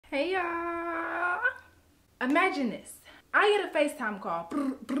Hey y'all. Imagine this. I get a FaceTime call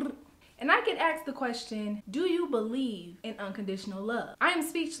and I get asked the question, do you believe in unconditional love? I am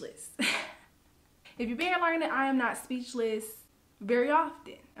speechless. If you've been learning, I am not speechless very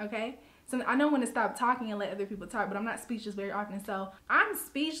often, okay? So I know when to stop talking and let other people talk, but I'm not speechless very often. So I'm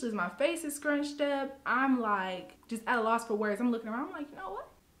speechless. My face is scrunched up. I'm like just at a loss for words. I'm looking around. I'm like, you know what?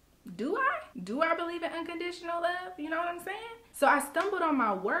 Do I believe in unconditional love? You know what I'm saying? So I stumbled on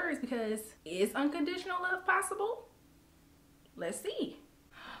my words because is unconditional love possible? Let's see.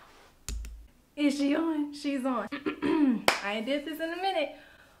 Is she on? She's on. I ain't did this in a minute.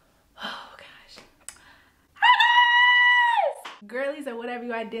 Oh gosh. Hi guys! Girlies or whatever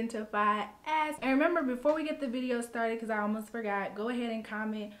you identify as. And remember, before we get the video started, because I almost forgot, go ahead and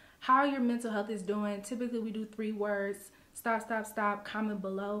comment how your mental health is doing. Typically we do 3 words. Stop, comment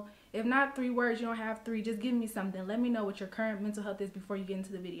below. If not 3 words, you don't have 3, just give me something. Let me know what your current mental health is before you get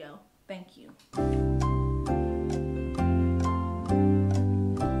into the video. Thank you.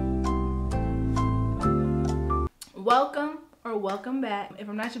 Welcome back. If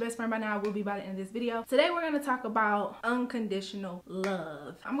I'm not your best friend by now, I will be by the end of this video. Today we're going to talk about unconditional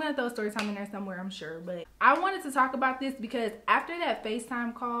love. I'm going to throw a story time in there somewhere, I'm sure, but I wanted to talk about this because after that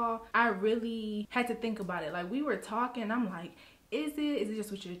FaceTime call, I really had to think about it. Like, we were talking, I'm like, is it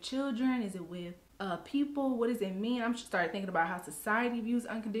just with your children? Is it with people? What does it mean? I'm just started thinking about how society views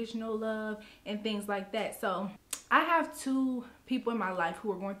unconditional love and things like that. So I have 2 people in my life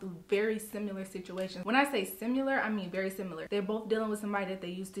who are going through very similar situations. When I say similar, I mean very similar. They're both dealing with somebody that they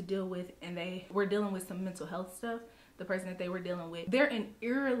used to deal with, and they were dealing with some mental health stuff. The person that they were dealing with, they're in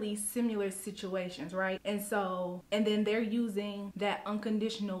eerily similar situations, right? And then they're using that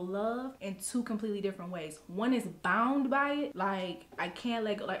unconditional love in 2 completely different ways. One is bound by it, like I can't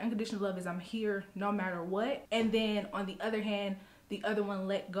let go. Like, unconditional love is I'm here no matter what. And then on the other hand, the other one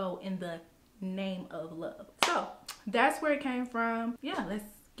let go in the name of love. So that's where it came from. Yeah, let's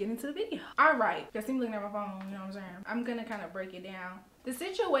get into the video. All right, I see me looking at my phone, you know what I'm saying? I'm gonna kind of break it down. The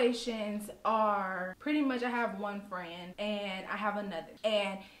situations are pretty much, I have one friend and I have another,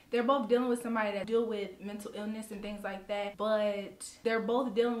 and they're both dealing with somebody that deal with mental illness and things like that, but they're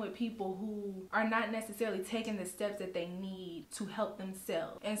both dealing with people who are not necessarily taking the steps that they need to help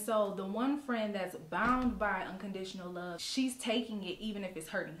themselves. And so the one friend that's bound by unconditional love, she's taking it even if it's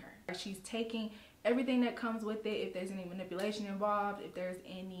hurting her. She's taking everything that comes with it, if there's any manipulation involved, if there's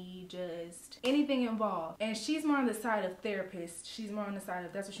anything involved. And she's more on the side of therapist. She's more on the side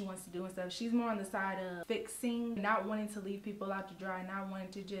of that's what she wants to do and stuff. She's more on the side of fixing, not wanting to leave people out to dry, not wanting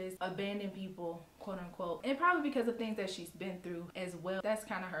to just abandon people, quote unquote. And probably because of things that she's been through as well. That's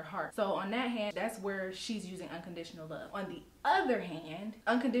kind of her heart. So on that hand, that's where she's using unconditional love. On the other hand,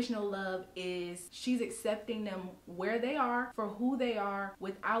 unconditional love is she's accepting them where they are, for who they are,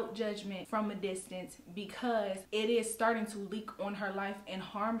 without judgment, from a distance, because it is starting to leak on her life and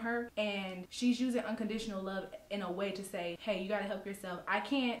harm her. And she's using unconditional love in a way to say, hey, you gotta help yourself. I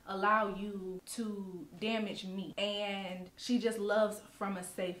can't allow you to damage me. And she just loves from a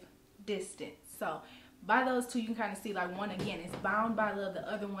safe distance. So by those 2, you can kind of see, like, one again is bound by love,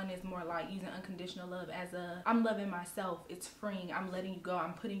 the other one is more like using unconditional love as a I'm loving myself, it's freeing, I'm letting you go,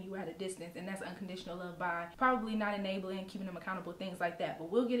 I'm putting you at a distance. And that's unconditional love by probably not enabling, keeping them accountable, things like that.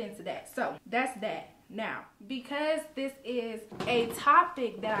 But we'll get into that. So that's that. Now, because this is a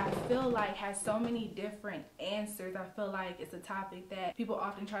topic that I feel like has so many different answers, I feel like it's a topic that people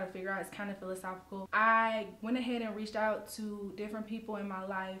often try to figure out. It's kind of philosophical. I went ahead and reached out to different people in my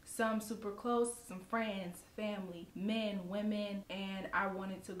life, some super close, some friends, family, men, women, and I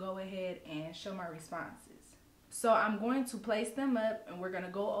wanted to go ahead and show my responses. So I'm going to place them up and we're going to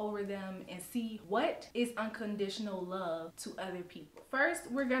go over them and see what is unconditional love to other people.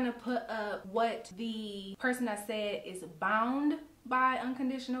 First, we're going to put up what the person that said is bound by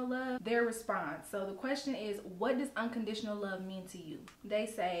unconditional love, their response. So the question is, what does unconditional love mean to you? They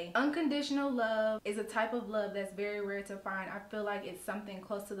say, unconditional love is a type of love that's very rare to find. I feel like it's something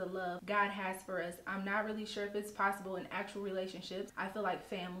close to the love God has for us. I'm not really sure if it's possible in actual relationships. I feel like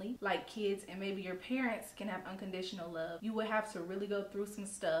family, like kids, and maybe your parents can have unconditional love. You would have to really go through some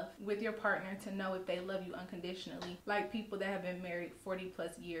stuff with your partner to know if they love you unconditionally. Like people that have been married 40+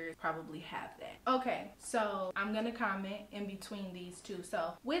 years probably have that. Okay, so I'm gonna comment in between between these two.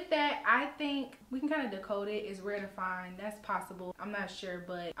 So with that, I think we can kind of decode it. It's rare to find. That's possible. I'm not sure,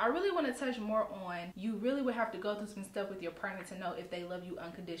 but I really want to touch more on, you really would have to go through some stuff with your partner to know if they love you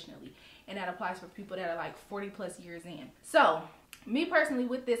unconditionally. And that applies for people that are like 40 plus years in. So me personally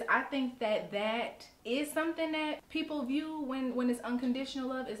with this, I think that that is something that people view when it's unconditional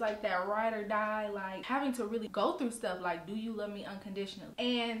love. Is like that ride or die, like having to really go through stuff like, do you love me unconditionally?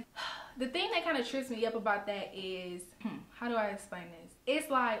 And the thing that kind of trips me up about that is, how do I explain this?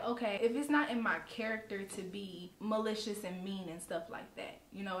 It's like, okay, if it's not in my character to be malicious and mean and stuff like that,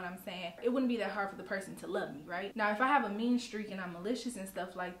 you know what I'm saying? It wouldn't be that hard for the person to love me, right? Now, if I have a mean streak and I'm malicious and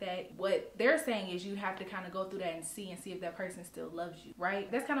stuff like that, what they're saying is you have to kind of go through that and see if that person still loves you,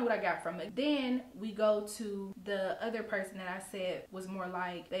 right? That's kind of what I got from it. Then we go to the other person that I said was more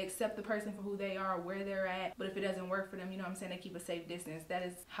like they accept the person for who they are, where they're at, but if it doesn't work for them, you know what I'm saying, they keep a safe distance. That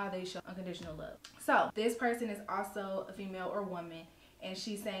is how they show unconditional love. So this person is also a female or woman, and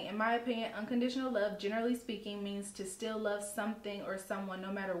she's saying, in my opinion, unconditional love, generally speaking, means to still love something or someone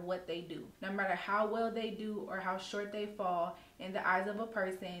no matter what they do. No matter how well they do or how short they fall in the eyes of a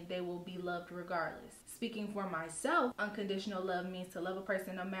person, they will be loved regardless. Speaking for myself, unconditional love means to love a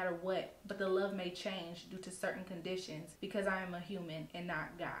person no matter what, but the love may change due to certain conditions because I am a human and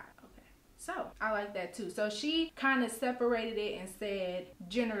not God. So I like that too. So she kind of separated it and said,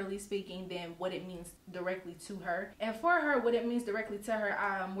 generally speaking, then what it means directly to her. And for her, what it means directly to her,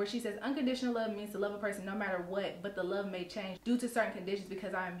 where she says unconditional love means to love a person no matter what, but the love may change due to certain conditions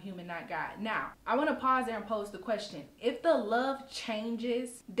because I am human, not God. Now, I want to pause there and pose the question. If the love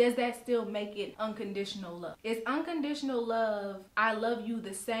changes, does that still make it unconditional love? Is unconditional love, I love you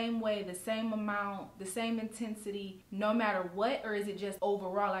the same way, the same amount, the same intensity, no matter what? Or is it just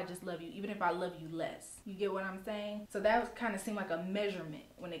overall, I just love you, even if I love you less? You get what I'm saying? So that would kind of seem like a measurement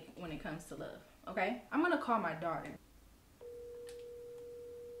when it comes to love. Okay, I'm gonna call my daughter.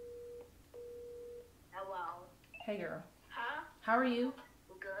 Hello. Hey girl. Huh? How are you?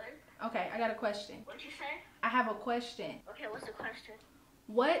 Good. Okay, I got a question. What'd you say? I have a question. Okay, what's the question?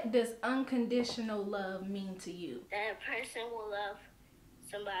 What does unconditional love mean to you? That a person will love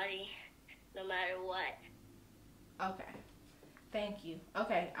somebody no matter what. Okay. Thank you.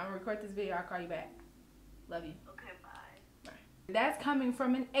 Okay, I'm gonna record this video. I'll call you back. Love you. Okay, bye. That's coming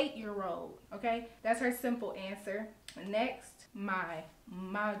from an 8-year-old, okay? That's her simple answer. Next, my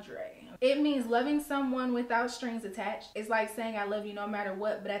madre. It means loving someone without strings attached. It's like saying I love you no matter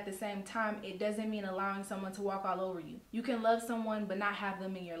what, but at the same time, it doesn't mean allowing someone to walk all over you. You can love someone but not have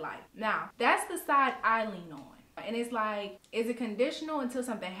them in your life. Now, that's the side I lean on. And it's like, is it conditional until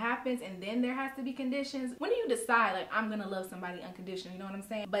something happens and then there has to be conditions? When do you decide, like, I'm gonna love somebody unconditionally? You know what I'm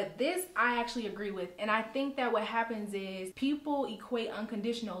saying? But this I actually agree with. And I think that what happens is people equate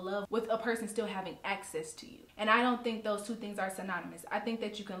unconditional love with a person still having access to you. And I don't think those two things are synonymous. I think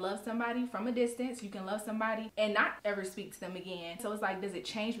that you can love somebody from a distance. You can love somebody and not ever speak to them again. So it's like, does it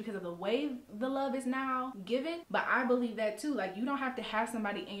change because of the way the love is now given? But I believe that too. Like, you don't have to have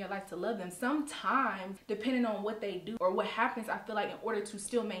somebody in your life to love them. Sometimes, depending on what they do or what happens, I feel like in order to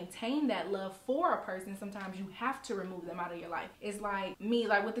still maintain that love for a person, sometimes you have to remove them out of your life. It's like me,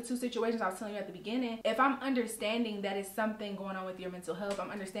 like with the two situations I was telling you at the beginning, if I'm understanding that it's something going on with your mental health, I'm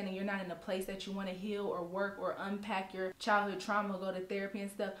understanding you're not in a place that you want to heal or work or unpack your childhood trauma, go to therapy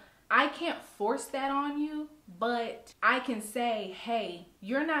and stuff, I can't force that on you, but I can say, hey,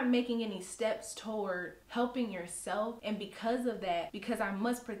 you're not making any steps toward helping yourself. And because of that, because I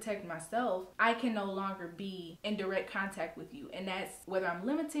must protect myself, I can no longer be in direct contact with you. And that's whether I'm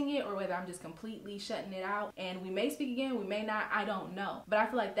limiting it or whether I'm just completely shutting it out. And we may speak again, we may not, I don't know. But I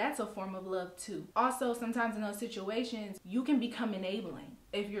feel like that's a form of love too. Also, sometimes in those situations, you can become enabling.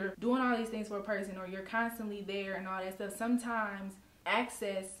 If you're doing all these things for a person or you're constantly there and all that stuff, sometimes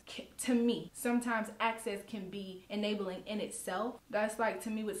access, to me, sometimes access can be enabling in itself. That's like,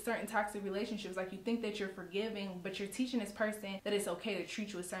 to me, with certain toxic relationships, like you think that you're forgiving, but you're teaching this person that it's okay to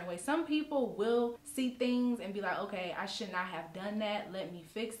treat you a certain way. Some people will see things and be like, okay, I should not have done that, let me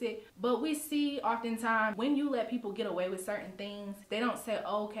fix it. But we see oftentimes when you let people get away with certain things, they don't say,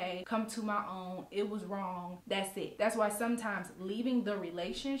 okay, come to my own, it was wrong, that's it. That's why sometimes leaving the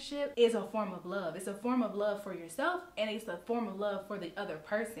relationship is a form of love. It's a form of love for yourself, and it's a form of love for the other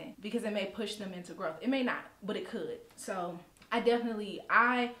person, because it may push them into growth. It may not, but it could. So I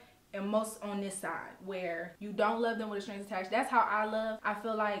and most on this side where you don't love them with a strings attached. That's how I love. I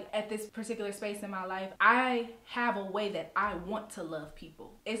feel like at this particular space in my life, I have a way that I want to love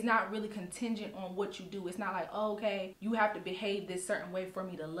people. It's not really contingent on what you do. It's not like, oh, okay, you have to behave this certain way for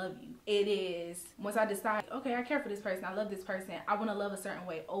me to love you. It is once I decide, okay, I care for this person, I love this person, I want to love a certain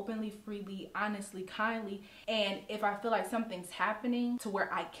way, openly, freely, honestly, kindly. And if I feel like something's happening to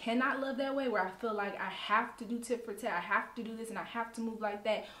where I cannot love that way, where I feel like I have to do tit for tat, I have to do this and I have to move like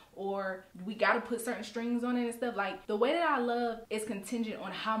that, or we got to put certain strings on it and stuff, like the way that I love is contingent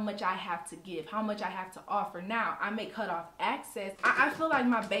on how much I have to give, how much I have to offer. Now I may cut off access. I feel like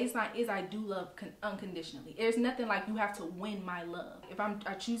my baseline is I do love unconditionally. There's nothing like you have to win my love. If I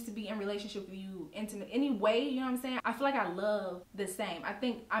choose to be in relationship with you, intimate, any way, you know what I'm saying, I feel like I love the same. I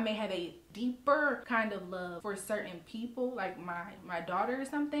think I may have a deeper kind of love for certain people, like my daughter or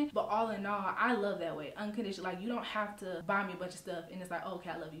something, but all in all, I love that way, unconditional. Like you don't have to buy me a bunch of stuff and it's like, oh, okay,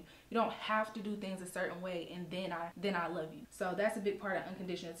 I love you. You don't have to do things a certain way and then I love you. So that's a big part of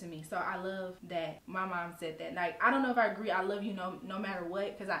unconditional to me. So I love that my mom said that. Like I don't know if I agree I love you no matter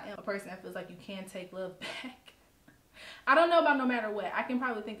what, because I am a person that feels like you can take love back. I don't know about no matter what. I can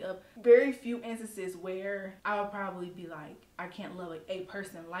probably think of very few instances where I would probably be like, I can't love a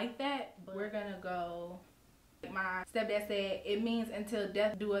person like that. But we're gonna go. My stepdad said, it means until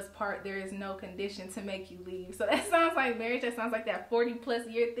death do us part, there is no condition to make you leave. So that sounds like marriage. That sounds like that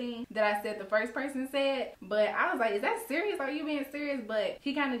 40+ year thing that I said the first person said. But I was like, is that serious? Are you being serious? But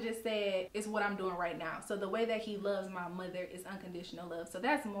he kind of just said, it's what I'm doing right now. So the way that he loves my mother is unconditional love. So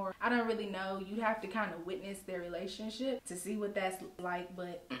that's more, I don't really know. You have to kind of witness their relationship to see what that's like.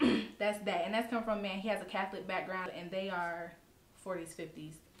 But that's that. And that's come from a man. He has a Catholic background and they are 40s,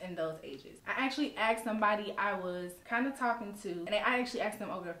 50s. In those ages. I actually asked somebody I was kind of talking to, and I actually asked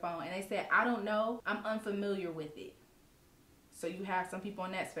them over the phone, and they said, I don't know, I'm unfamiliar with it. So you have some people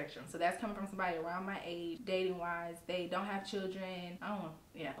on that spectrum. So that's coming from somebody around my age, dating wise. They don't have children.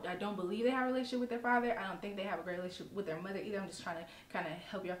 I don't believe they have a relationship with their father. I don't think they have a great relationship with their mother either. I'm just trying to kind of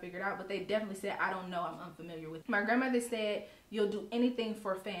help y'all figure it out. But they definitely said, I don't know, I'm unfamiliar with it. My grandmother said, you'll do anything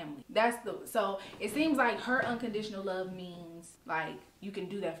for family. So it seems like her unconditional love means like you can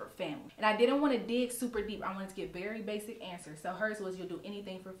do that for family. And I didn't want to dig super deep. I wanted to get very basic answers. So hers was, you'll do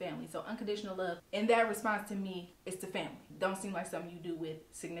anything for family. So unconditional love, in that response to me, is to family. Don't seem like something you do with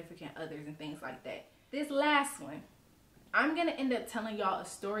significant others and things like that. This last one, I'm gonna end up telling y'all a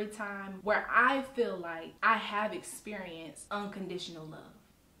story time where I feel like I have experienced unconditional love.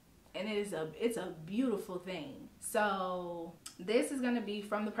 And it's a beautiful thing. So this is gonna be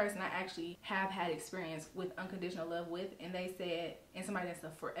from the person I actually have had experience with unconditional love with, and they said, and somebody that's a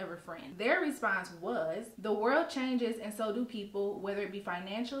forever friend. Their response was, the world changes and so do people, whether it be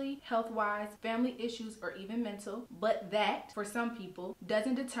financially, health-wise, family issues, or even mental, but that, for some people,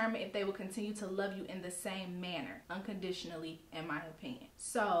 doesn't determine if they will continue to love you in the same manner, unconditionally, in my opinion.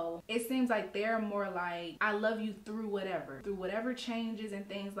 So it seems like they're more like, I love you through whatever changes and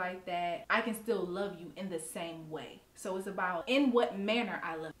things like that, I can still love you in the same way. So it's about in what manner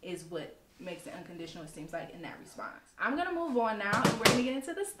I love is what makes it unconditional, it seems like, in that response. I'm gonna move on now and we're gonna get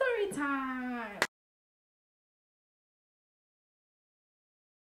into the story time.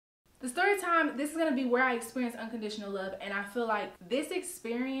 The story time, this is going to be where I experienced unconditional love, and I feel like this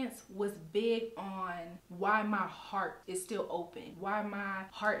experience was big on why my heart is still open, why my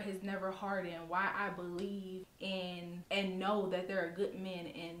heart has never hardened, why I believe in and know that there are good men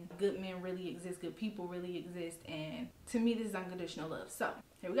and good men really exist, good people really exist, and to me this is unconditional love. So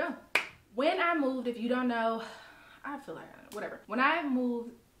here we go. When I moved, if you don't know, I feel like whatever. When I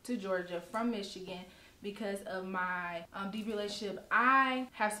moved to Georgia from Michigan, because of my deep relationship, I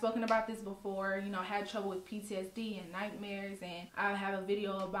have spoken about this before, you know, had trouble with PTSD and nightmares, and I have a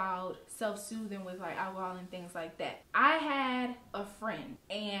video about self-soothing with like alcohol and things like that. I had a friend,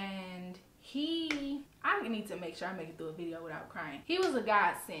 and I need to make sure I make it through a video without crying. He was a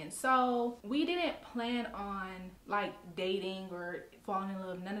godsend. So we didn't plan on like dating or falling in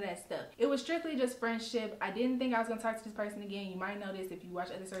love, none of that stuff. It was strictly just friendship. I didn't think I was gonna talk to this person again. You might know this if you watch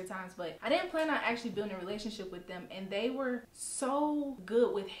other story times, but I didn't plan on actually building a relationship with them, and they were so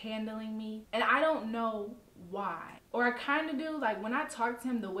good with handling me, and I don't know why. Or I kind of do. Like when I talk to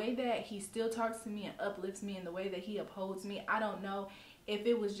him, the way that he still talks to me and uplifts me and the way that he upholds me, I don't know if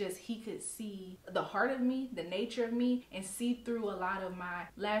it was just he could see the heart of me, the nature of me, and see through a lot of my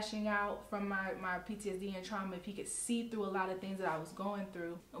lashing out from my PTSD and trauma, if he could see through a lot of things that I was going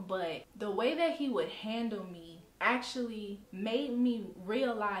through. But the way that he would handle me actually made me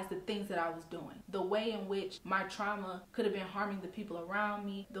realize the things that I was doing, the way in which my trauma could have been harming the people around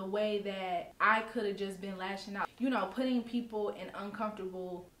me, the way that I could have just been lashing out, you know, putting people in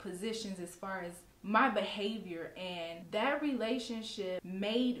uncomfortable positions as far as my behavior. And that relationship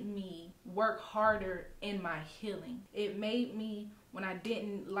made me work harder in my healing. It made me, when I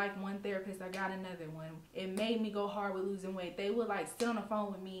didn't like one therapist, I got another one. It made me go hard with losing weight. They would like sit on the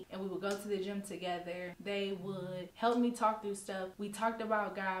phone with me and we would go to the gym together. They would help me talk through stuff. We talked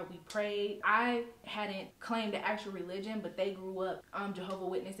about God. We prayed. I hadn't claimed the actual religion, but they grew up Jehovah's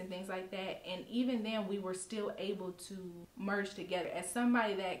Witness and things like that. And even then we were still able to merge together. As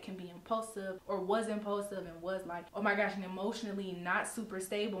somebody that can be impulsive or was impulsive and was like, oh my gosh, and emotionally not super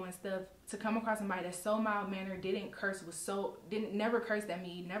stable and stuff, to come across somebody that's so mild-mannered, didn't curse, never cursed at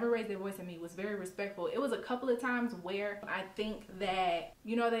me, never raised their voice at me, was very respectful. It was a couple of times where I think that,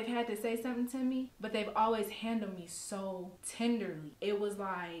 you know, they've had to say something to me, but they've always handled me so tenderly. It was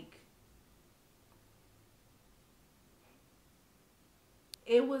like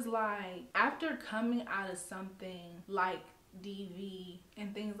after coming out of something like DV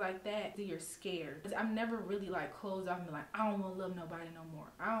and things like that, you're scared. I've never really like closed off and been like, I don't want to love nobody no more.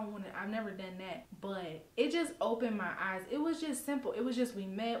 I've never done that. But it just opened my eyes. It was just simple. It was just, we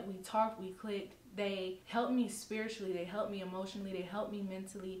met, we talked, we clicked. They helped me spiritually, they helped me emotionally, they helped me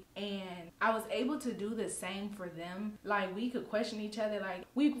mentally, and I was able to do the same for them. Like, we could question each other, like,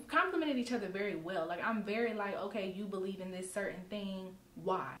 we complimented each other very well. Like, I'm very like, okay, you believe in this certain thing,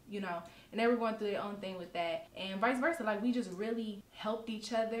 why, you know? And they were going through their own thing with that, and vice versa. Like, we just really helped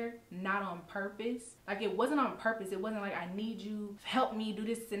each other, not on purpose. Like, it wasn't on purpose. It wasn't like, I need you, help me do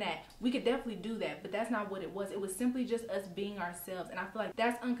this and that. We could definitely do that, but that's not what it was. It was simply just us being ourselves, and I feel like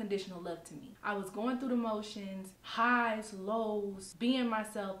that's unconditional love to me. I was going through the motions, highs, lows, being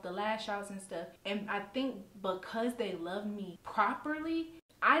myself, the lash outs and stuff, and I think because they loved me properly,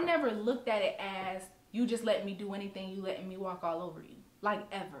 I never looked at it as, you just let me do anything, you letting me walk all over you. Like,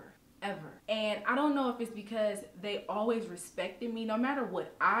 ever. And I don't know if it's because they always respected me. No matter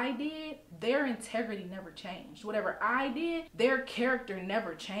what I did, their integrity never changed. Whatever I did, their character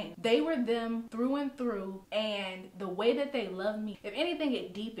never changed. They were them through and through, and the way that they loved me, if anything,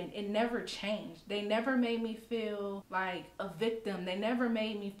 it deepened. It never changed. They never made me feel like a victim. They never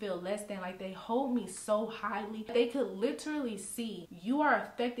made me feel less than. Like, they hold me so highly. They could literally see, you are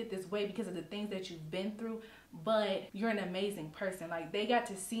affected this way because of the things that you've been through, but you're an amazing person. Like, they got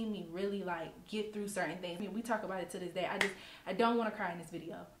to see me really like get through certain things. I mean, we talk about it to this day. I don't want to cry in this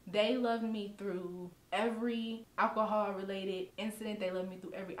video. They loved me through every alcohol related incident. They loved me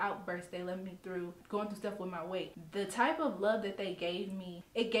through every outburst. They loved me through going through stuff with my weight. The type of love that they gave me,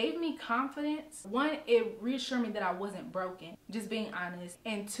 it gave me confidence. One, it reassured me that I wasn't broken, just being honest.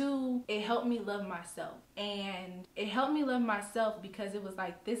 And two, it helped me love myself. And it helped me love myself because it was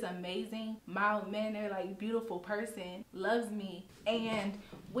like, this amazing, mild-mannered, like beautiful person loves me. And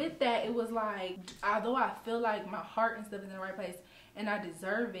with that, it was like, although I feel like my heart and stuff is in the right place and I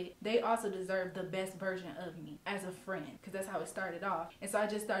deserve it, they also deserve the best version of me as a friend, because that's how it started off. And so I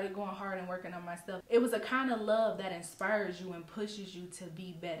just started going hard and working on myself. It was a kind of love that inspires you and pushes you to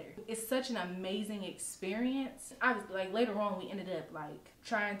be better. It's such an amazing experience. I was like, later on we ended up like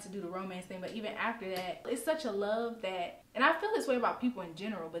trying to do the romance thing, but even after that, it's such a love that, and I feel this way about people in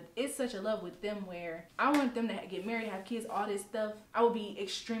general, but it's such a love with them where I want them to get married, have kids, all this stuff. I would be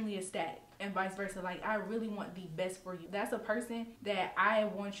extremely ecstatic. And vice versa. Like, I really want the best for you. That's a person that I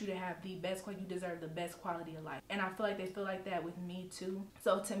want you to have the best quality. You deserve the best quality of life. And I feel like they feel like that with me too.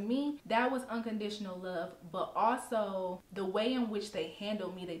 So to me, that was unconditional love. But also the way in which they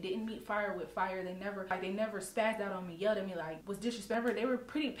handled me. They didn't meet fire with fire. They never spazzed out on me, yelled at me, like was disrespectful. They were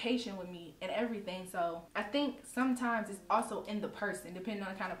pretty patient with me and everything. So I think sometimes it's also in the person, depending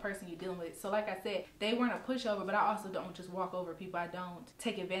on the kind of person you're dealing with. So like I said, they weren't a pushover, but I also don't just walk over people. I don't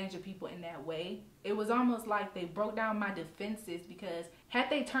take advantage of people in that way. It was almost like they broke down my defenses, because had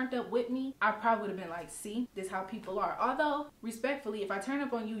they turned up with me, I probably would have been like, see, this is how people are. Although, respectfully, if I turn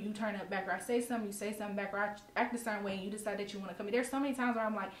up on you, you turn up back, or I say something, you say something back, or I act a certain way and you decide that you want to come in. There's so many times where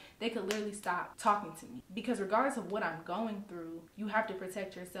I'm like, they could literally stop talking to me, because regardless of what I'm going through, you have to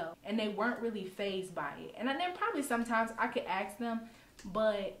protect yourself. And they weren't really fazed by it. And then probably sometimes I could ask them,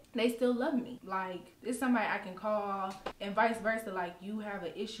 but they still love me. Like, it's somebody I can call, and vice versa. Like, you have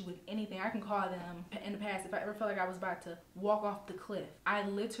an issue with anything, I can call them. In the past, if I ever felt like I was about to walk off the cliff, I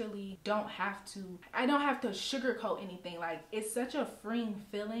literally don't have to sugarcoat anything. Like, it's such a freeing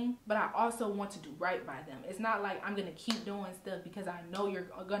feeling, but I also want to do right by them. It's not like I'm gonna keep doing stuff because I know you're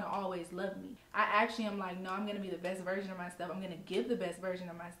gonna always love me. I actually am like, no, I'm gonna be the best version of myself. I'm gonna give the best version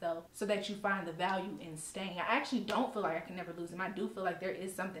of myself so that you find the value in staying. I actually don't feel like I can never lose them. I do feel like there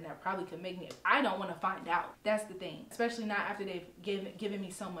is something that probably could make me, I don't want to find out. That's the thing, especially not after they've given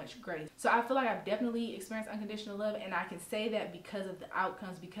me so much grace. So I feel like I've definitely experienced unconditional love, and I can say that because of the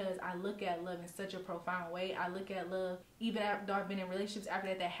outcomes, because I look at love in such a profound way. I look at love even after I've been in relationships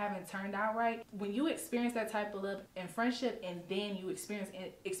after that haven't turned out right. When you experience that type of love in friendship, and then you experience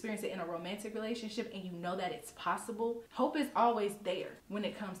it in a romantic relationship, and you know that it's possible, hope is always there when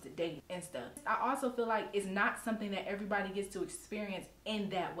it comes to dating and stuff. I also feel like it's not something that everybody gets to experience in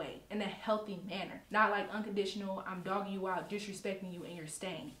that way, in a healthy manner. Not like unconditional, I'm dogging you out, disrespecting you, and you're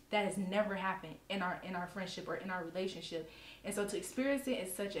staying. That has never happened in our friendship or in our relationship. And so to experience it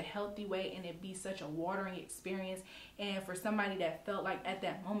in such a healthy way, and it be such a watering experience, and for somebody that felt like at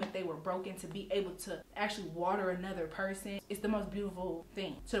that moment they were broken, to be able to actually water another person, it's the most beautiful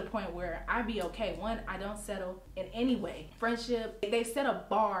thing, to the point where I be okay. One, I don't settle in any way. Friendship, they set a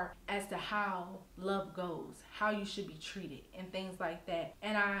bar as to how love goes, how you should be treated, and things like that.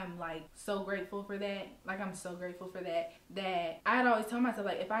 And I'm like so grateful for that. Like, I'm so grateful for that I had always told myself,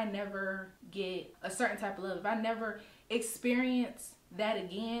 like, if I never get a certain type of love, if I never experience that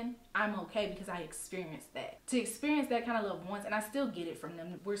again, I'm okay, because I experienced that. To experience that kind of love once, and I still get it from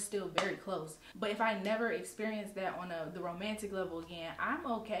them, we're still very close, but if I never experience that on the romantic level again, I'm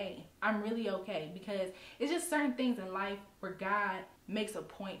okay. I'm really okay, because it's just certain things in life where God makes a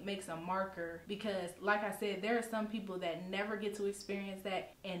point, makes a marker, because like I said, there are some people that never get to experience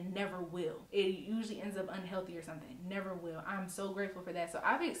that and never will. It usually ends up unhealthy or something. Never will. I'm so grateful for that. So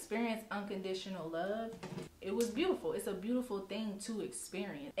I've experienced unconditional love. It was beautiful. It's a beautiful thing to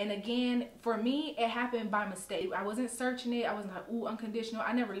experience. And again, for me, it happened by mistake. I wasn't searching it. I wasn't like, ooh, unconditional.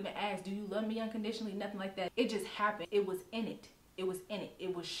 I never even asked, do you love me unconditionally? Nothing like that. It just happened. It was in it. It was in it.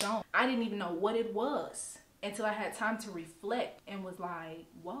 It was shown. I didn't even know what it was until I had time to reflect and was like,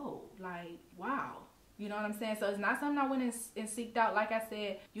 whoa, like, wow. You know what I'm saying? So it's not something I went and seeked out. Like I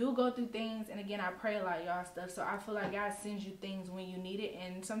said, you'll go through things, and again, I pray a lot, y'all, stuff. So I feel like God sends you things when you need it,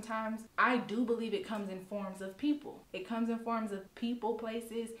 and sometimes I do believe it comes in forms of people. It comes in forms of people,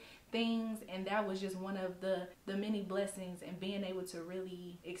 places, things, and that was just one of the many blessings, and being able to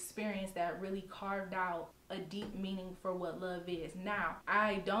really experience that really carved out a deep meaning for what love is. Now,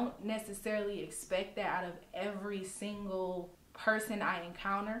 I don't necessarily expect that out of every single person I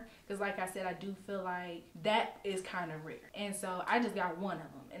encounter, because like I said, I do feel like that is kind of rare, and so I just got one of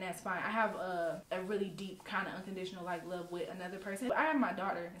them, and that's fine. I have a really deep kind of unconditional like love with another person. I have my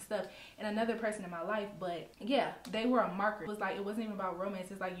daughter and stuff and another person in my life, but yeah, they were a marker. It was like, it wasn't even about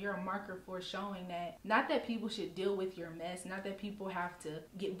romance. It's like, you're a marker for showing that, not that people should deal with your mess, not that people have to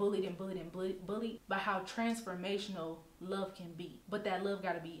get bullied, but how transformational love can be. But that love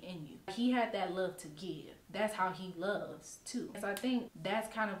got to be in you. He had that love to give. That's how he loves too. So I think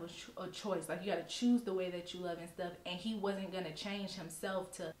that's kind of a choice. Like, you got to choose the way that you love and stuff, and he wasn't going to change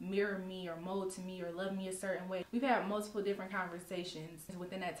himself to mirror me or mold to me or love me a certain way. We've had multiple different conversations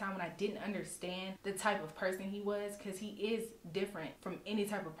within that time when I didn't understand the type of person he was, because he is different from any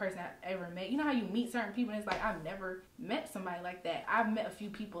type of person I've ever met. You know how you meet certain people and it's like, I've never met somebody like that. I've met a few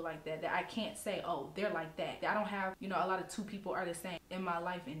people like that I can't say, oh, they're like that. I don't have, you know, a lot of two people are the same in my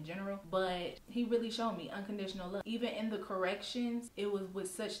life in general, but he really showed me unconditional love. Even in the corrections, it was with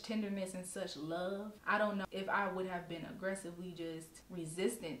such tenderness and such love. I don't know if I would have been aggressively just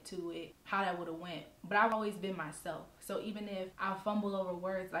resistant to it, how that would have went, but I've always been myself. So even if I fumble over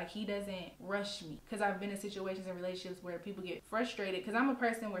words, like, he doesn't rush me, because I've been in situations and relationships where people get frustrated, because I'm a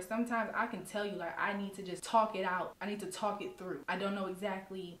person where sometimes I can tell you, like, I need to just talk it out. I need to talk it through. I don't know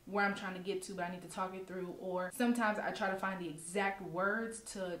exactly where I'm trying to get to, but I need to talk it through. Or sometimes I try to find the exact words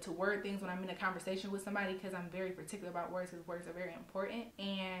to word things when I'm in a conversation with somebody, because I'm very particular about words, because words are very important.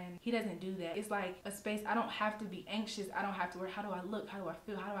 And he doesn't do that. It's like a space. I don't have to be anxious. I don't have to worry, how do I look? How do I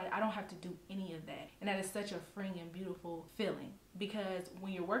feel? I don't have to do any of that. And that is such a freeing and beautiful feeling, because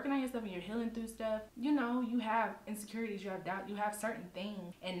when you're working on yourself and you're healing through stuff, you know, you have insecurities, you have doubt, you have certain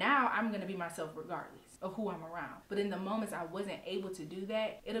things. And now I'm going to be myself regardless. of who I'm around. But in the moments I wasn't able to do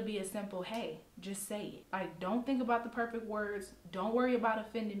that, it'll be a simple, hey, just say it. Like, don't think about the perfect words. Don't worry about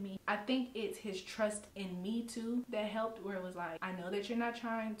offending me. I think it's his trust in me too that helped, where it was like, I know that you're not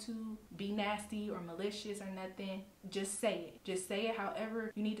trying to be nasty or malicious or nothing. Just say it. Just say it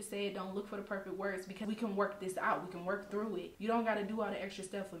however you need to say it. Don't look for the perfect words, because we can work this out. We can work through it. You don't got to do all the extra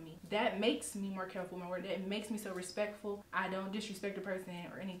stuff with me. That makes me more careful with my word. That makes me so respectful. I don't disrespect a person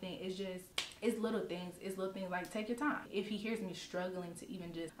or anything. It's just, it's little things. It's little things like, take your time. If he hears me struggling to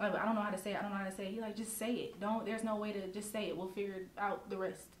even just, I don't know how to say it, I don't know how to say it, he like, just say it. There's no way to just say it. We'll figure out the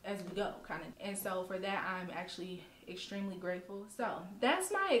rest as we go, kind of. And so for that, I'm actually extremely grateful. So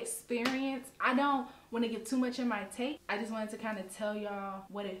that's my experience. I don't want to give too much in my take. I just wanted to kind of tell y'all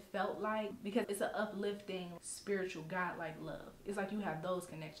what it felt like, because it's an uplifting, spiritual, God-like love. It's like you have those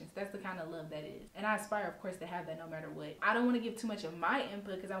connections. That's the kind of love that is. And I aspire, of course, to have that no matter what. I don't want to give too much of my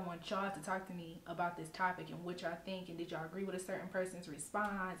input, because I want y'all to talk to me about this topic and what y'all think, and did y'all agree with a certain person's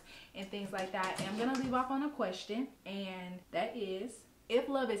response and things like that. And I'm going to leave off on a question, and that is, if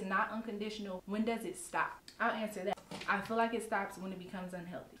love is not unconditional, when does it stop? I'll answer that. I feel like it stops when it becomes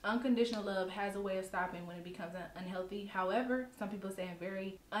unhealthy. Unconditional love has a way of stopping when it becomes unhealthy. However, some people say in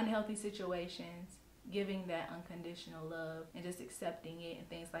very unhealthy situations, giving that unconditional love and just accepting it and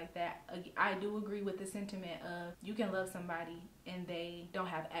things like that. I do agree with the sentiment of, you can love somebody and they don't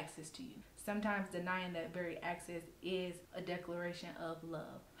have access to you. Sometimes denying that very access is a declaration of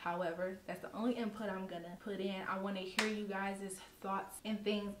love. However, that's the only input I'm gonna put in. I want to hear you guys' thoughts and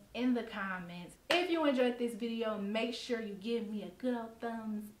things in the comments. If you enjoyed this video, make sure you give me a good old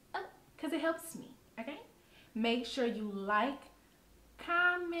thumbs up, because it helps me, okay? Make sure you like,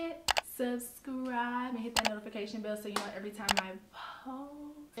 comment, subscribe, and hit that notification bell so you know every time I post.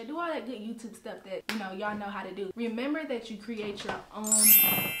 And do all that good YouTube stuff that, you know, y'all know how to do. Remember that you create your own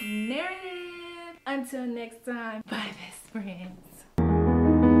narrative. Until next time, bye, best friends.